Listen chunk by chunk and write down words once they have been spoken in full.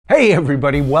Hey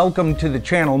everybody, welcome to the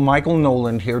channel. Michael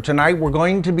Noland here. Tonight we're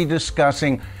going to be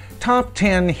discussing top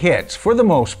 10 hits, for the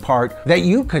most part, that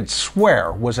you could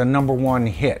swear was a #1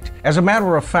 hit. As a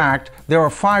matter of fact, there are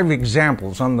 5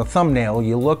 examples on the thumbnail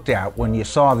you looked at when you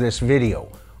saw this video.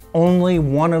 Only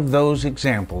one of those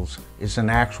examples is an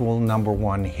actual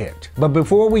 #1 hit. But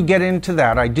before we get into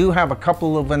that, I do have a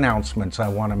couple of announcements I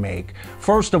want to make.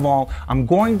 First of all, I'm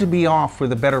going to be off for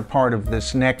the better part of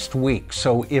this next week,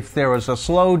 so if there is a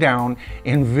slowdown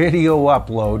in video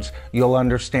uploads, you'll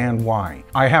understand why.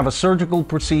 I have a surgical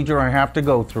procedure I have to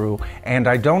go through, and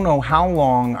I don't know how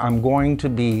long I'm going to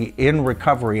be in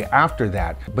recovery after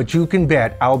that, but you can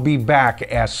bet I'll be back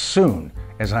as soon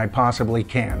as I possibly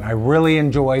can. I really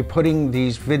enjoy putting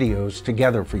these videos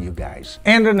together for you guys.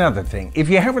 And another thing, if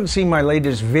you haven't seen my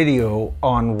latest video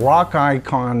on rock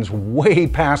icons way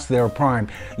past their prime,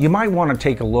 you might want to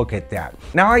take a look at that.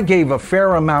 Now, I gave a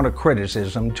fair amount of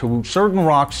criticism to certain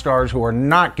rock stars who are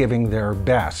not giving their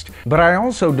best, but I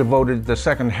also devoted the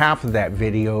second half of that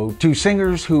video to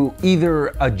singers who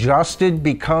either adjusted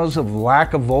because of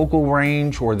lack of vocal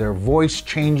range or their voice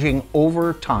changing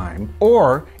over time,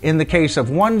 or in the case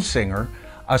of one singer,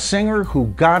 a singer who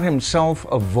got himself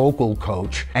a vocal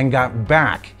coach and got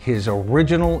back his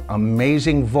original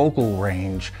amazing vocal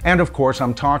range. And of course,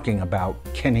 I'm talking about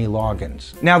Kenny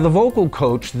Loggins. Now, the vocal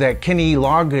coach that Kenny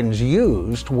Loggins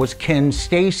used was Ken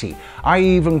Stacy. I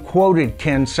even quoted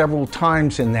Ken several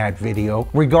times in that video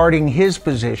regarding his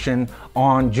position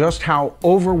on just how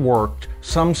overworked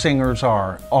some singers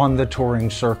are on the touring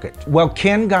circuit. Well,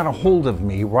 Ken got a hold of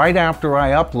me right after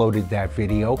I uploaded that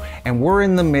video, and we're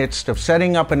in the midst of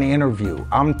setting up an interview.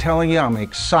 I'm telling you, I'm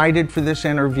excited for this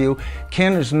interview.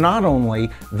 Ken is not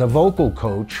only the vocal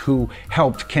coach who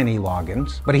helped Kenny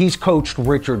Loggins, but he's coached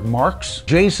Richard Marx,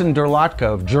 Jason Derlotka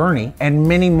of Journey, and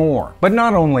many more. But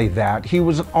not only that, he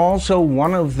was also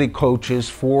one of the coaches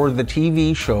for the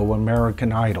TV show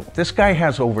American Idol. This guy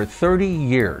has over 30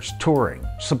 years touring,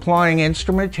 supplying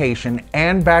instrumentation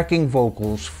and backing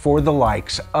vocals for the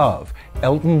likes of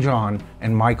Elton John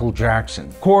and Michael Jackson.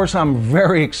 Of course, I'm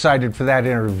very excited for that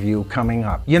interview coming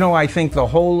up. You know, I think the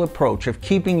whole approach of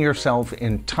keeping yourself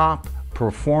in top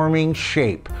performing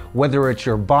shape, whether it's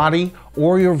your body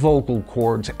or your vocal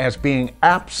cords, as being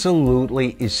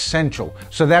absolutely essential.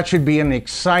 So that should be an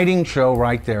exciting show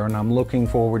right there, and I'm looking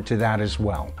forward to that as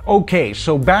well. Okay,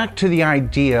 so back to the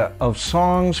idea of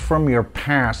songs from your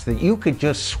past that you could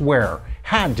just swear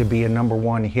had to be a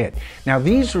 #1 hit. Now,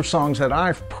 these are songs that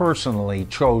I've personally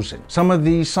chosen. Some of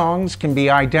these songs can be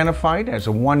identified as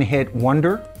a one-hit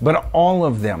wonder, but all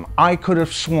of them, I could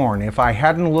have sworn, if I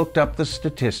hadn't looked up the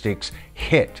statistics,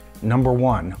 hit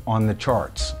 #1 on the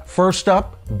charts. First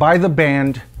up, by the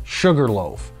band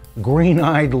Sugarloaf,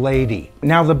 Green-Eyed Lady.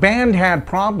 Now, the band had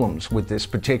problems with this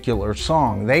particular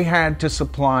song. They had to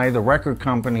supply the record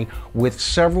company with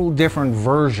several different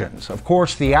versions. Of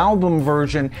course, the album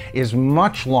version is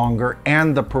much longer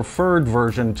and the preferred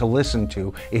version to listen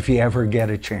to if you ever get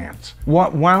a chance.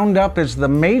 What wound up as the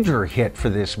major hit for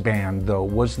this band, though,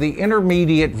 was the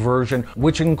intermediate version,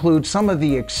 which includes some of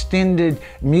the extended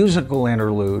musical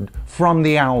interlude from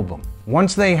the album.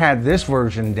 Once they had this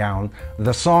version down,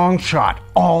 the song shot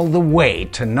all the way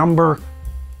to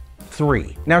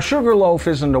 #3. Now, Sugarloaf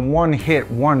isn't a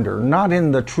one-hit wonder, not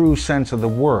in the true sense of the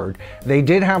word. They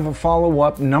did have a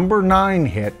follow-up #9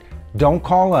 hit, Don't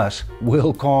Call Us,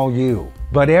 We'll Call You.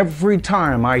 But every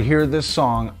time I hear this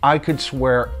song, I could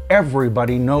swear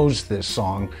everybody knows this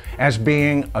song as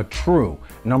being a true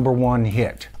 #1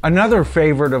 hit. Another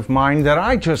favorite of mine that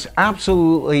I just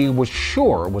absolutely was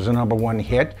sure was a #1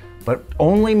 hit, but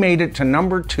only made it to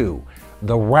 #2,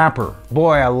 The Rapper.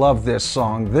 Boy, I love this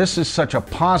song. This is such a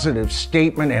positive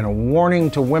statement and a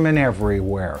warning to women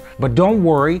everywhere. But don't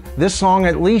worry, this song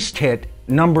at least hit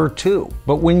 #2.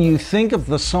 But when you think of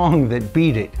the song that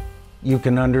beat it, you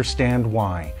can understand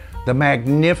why. The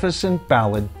magnificent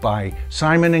ballad by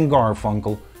Simon and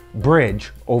Garfunkel,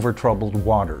 Bridge Over Troubled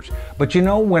Waters. But you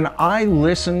know, when I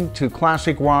listen to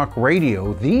classic rock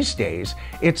radio these days,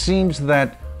 it seems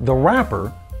that The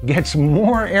Rapper gets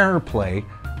more airplay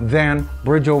than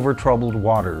Bridge Over Troubled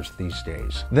Waters these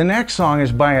days. The next song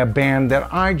is by a band that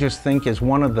I just think is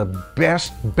one of the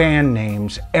best band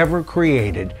names ever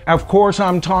created. Of course,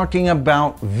 I'm talking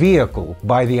about Vehicle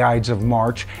by the Ides of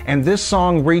March, and this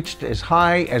song reached as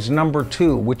high as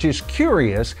 #2, which is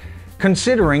curious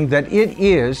considering that it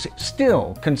is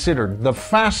still considered the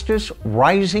fastest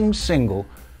rising single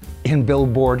in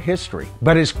Billboard history.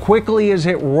 But as quickly as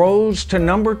it rose to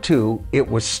 #2, it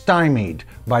was stymied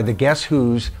by the Guess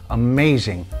Who's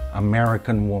amazing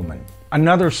American Woman.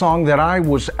 Another song that I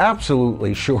was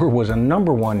absolutely sure was a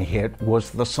 #1 hit was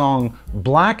the song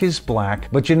Black is Black,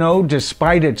 but you know,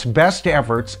 despite its best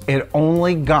efforts, it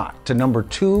only got to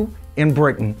 #2 in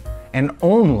Britain and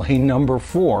only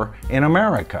 #4 in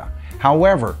America.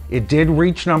 However, it did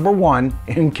reach #1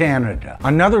 in Canada.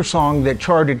 Another song that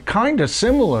charted kinda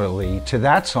similarly to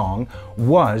that song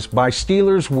was by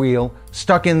Stealers Wheel,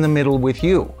 Stuck in the Middle with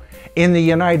You. In the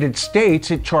United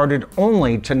States, it charted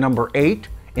only to #8,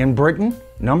 in Britain,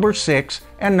 #6,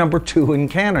 and #2 in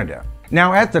Canada.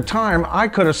 Now, at the time, I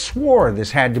could have swore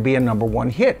this had to be a #1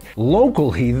 hit.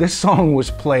 Locally, this song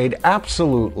was played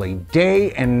absolutely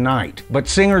day and night. But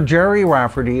singer Jerry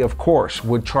Rafferty, of course,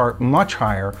 would chart much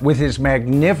higher with his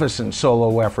magnificent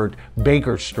solo effort,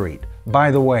 Baker Street.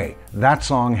 By the way, that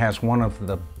song has one of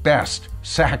the best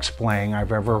sax playing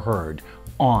I've ever heard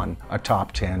on a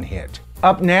top 10 hit.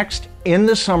 Up next, In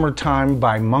the Summertime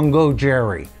by Mungo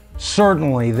Jerry.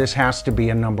 Certainly this has to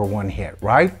be a #1 hit,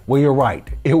 right? Well, you're right.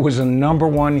 It was a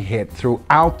 #1 hit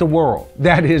throughout the world.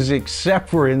 That is, except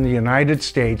for in the United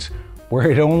States,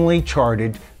 where it only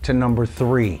charted to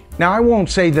 #3. Now, I won't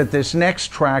say that this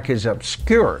next track is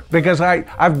obscure, because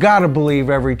I've got to believe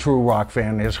every true rock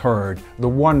fan has heard the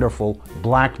wonderful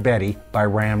Black Betty by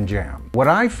Ram Jam. What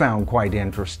I found quite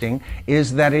interesting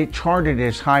is that it charted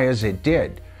as high as it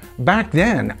did. Back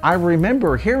then, I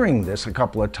remember hearing this a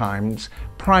couple of times,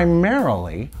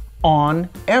 primarily on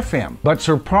FM. But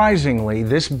surprisingly,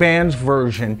 this band's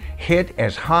version hit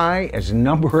as high as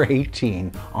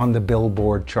 #18 on the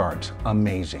Billboard charts.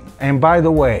 Amazing. And by the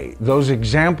way, those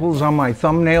examples on my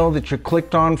thumbnail that you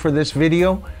clicked on for this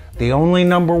video, the only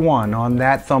 #1 on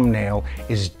that thumbnail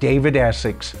is David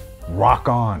Essex, Rock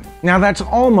On. Now, that's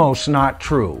almost not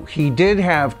true. He did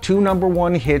have 2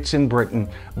 #1 hits in Britain,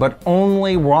 but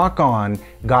only Rock On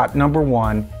got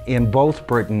 #1 in both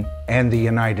Britain and the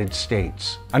United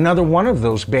States. Another one of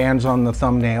those bands on the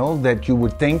thumbnail that you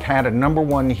would think had a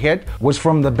 #1 hit was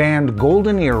from the band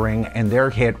Golden Earring and their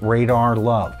hit Radar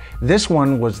Love. This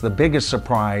one was the biggest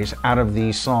surprise out of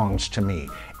these songs to me.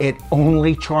 It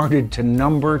only charted to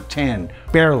 #10,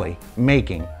 barely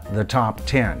making the top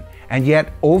 10. And yet,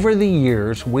 over the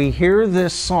years, we hear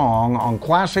this song on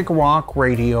classic rock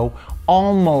radio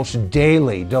almost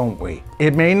daily, don't we?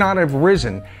 It may not have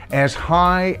risen as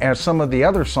high as some of the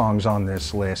other songs on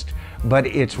this list, but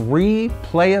its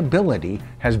replayability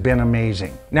has been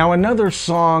amazing. Now, another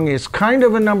song is kind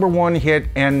of a #1 hit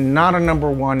and not a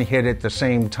 #1 hit at the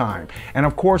same time. And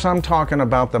of course, I'm talking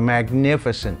about the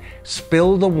magnificent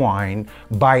Spill the Wine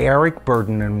by Eric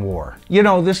Burdon and War. You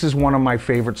know, this is one of my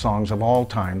favorite songs of all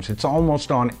times. It's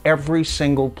almost on every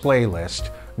single playlist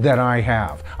that I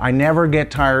have. I never get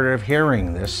tired of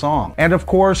hearing this song. And of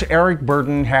course, Eric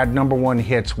Burdon had #1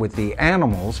 hits with the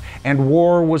Animals, and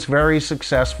War was very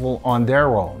successful on their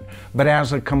own. But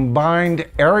as a combined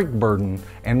Eric Burdon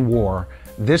and War,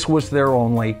 this was their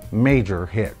only major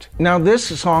hit. Now, this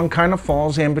song kind of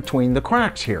falls in between the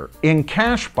cracks here. In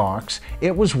Cashbox,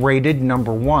 it was rated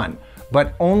 #1,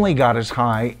 but only got as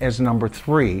high as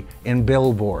 #3 in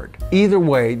Billboard. Either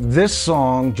way, this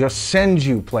song just sends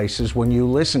you places when you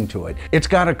listen to it. It's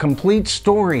got a complete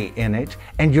story in it,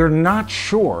 and you're not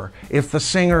sure if the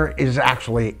singer is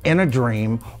actually in a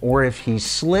dream or if he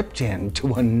slipped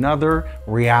into another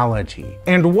reality.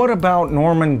 And what about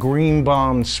Norman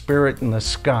Greenbaum's Spirit in the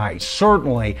Sky?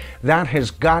 Certainly, that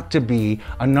has got to be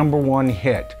a #1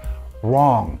 hit.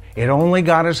 Wrong. It only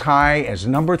got as high as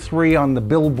 #3 on the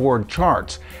Billboard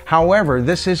charts. However,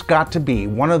 this has got to be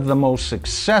one of the most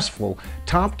successful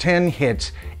top 10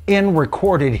 hits in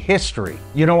recorded history.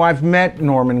 You know, I've met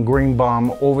Norman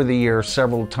Greenbaum over the years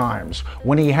several times.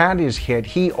 When he had his hit,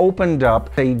 he opened up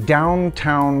a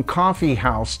downtown coffee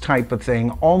house type of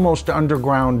thing, almost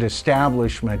underground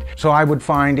establishment, so I would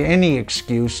find any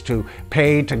excuse to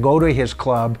pay to go to his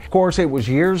club. Of course, it was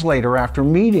years later, after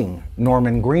meeting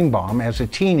Norman Greenbaum as a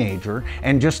teenager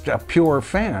and just a pure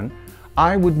fan,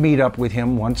 I would meet up with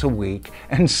him once a week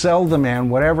and sell the man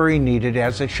whatever he needed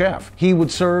as a chef. He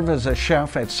would serve as a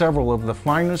chef at several of the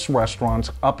finest restaurants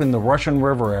up in the Russian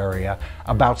River area,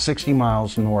 about 60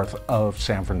 miles north of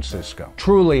San Francisco.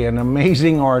 Truly an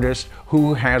amazing artist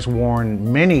who has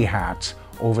worn many hats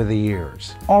over the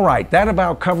years. All right, that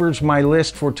about covers my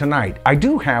list for tonight. I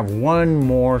do have one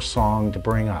more song to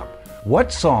bring up.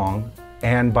 What song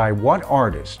and by what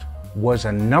artist was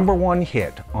a #1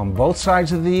 hit on both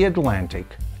sides of the Atlantic,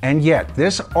 and yet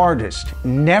this artist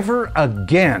never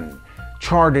again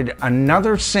charted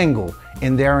another single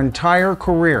in their entire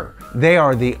career? They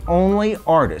are the only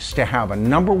artist to have a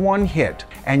 #1 hit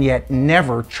and yet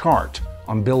never chart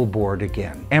on Billboard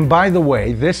again. And by the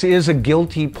way, this is a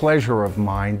guilty pleasure of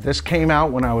mine. This came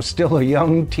out when I was still a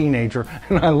young teenager,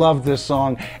 and I love this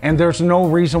song. And there's no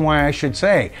reason why I should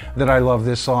say that I love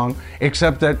this song,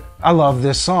 except that I love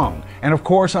this song. And of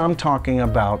course, I'm talking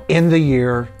about In the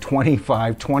Year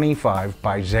 2525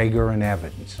 by Zager and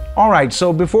Evans. All right,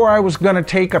 so before I was gonna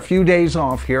take a few days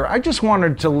off here, I just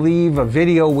wanted to leave a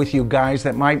video with you guys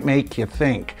that might make you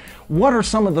think. What are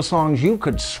some of the songs you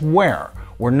could swear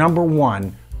were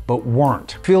 #1 but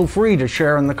weren't? Feel free to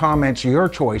share in the comments your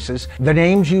choices. The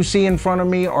names you see in front of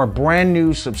me are brand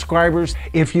new subscribers.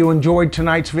 If you enjoyed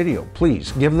tonight's video,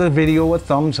 please give the video a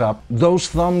thumbs up. Those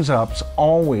thumbs ups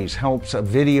always helps a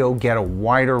video get a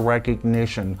wider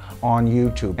recognition on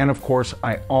YouTube. And of course,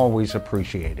 I always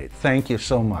appreciate it. Thank you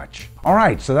so much. All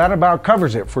right, so that about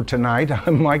covers it for tonight.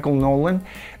 I'm Michael Nolan.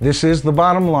 This is The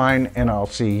Bottom Line, and I'll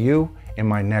see you in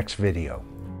my next video.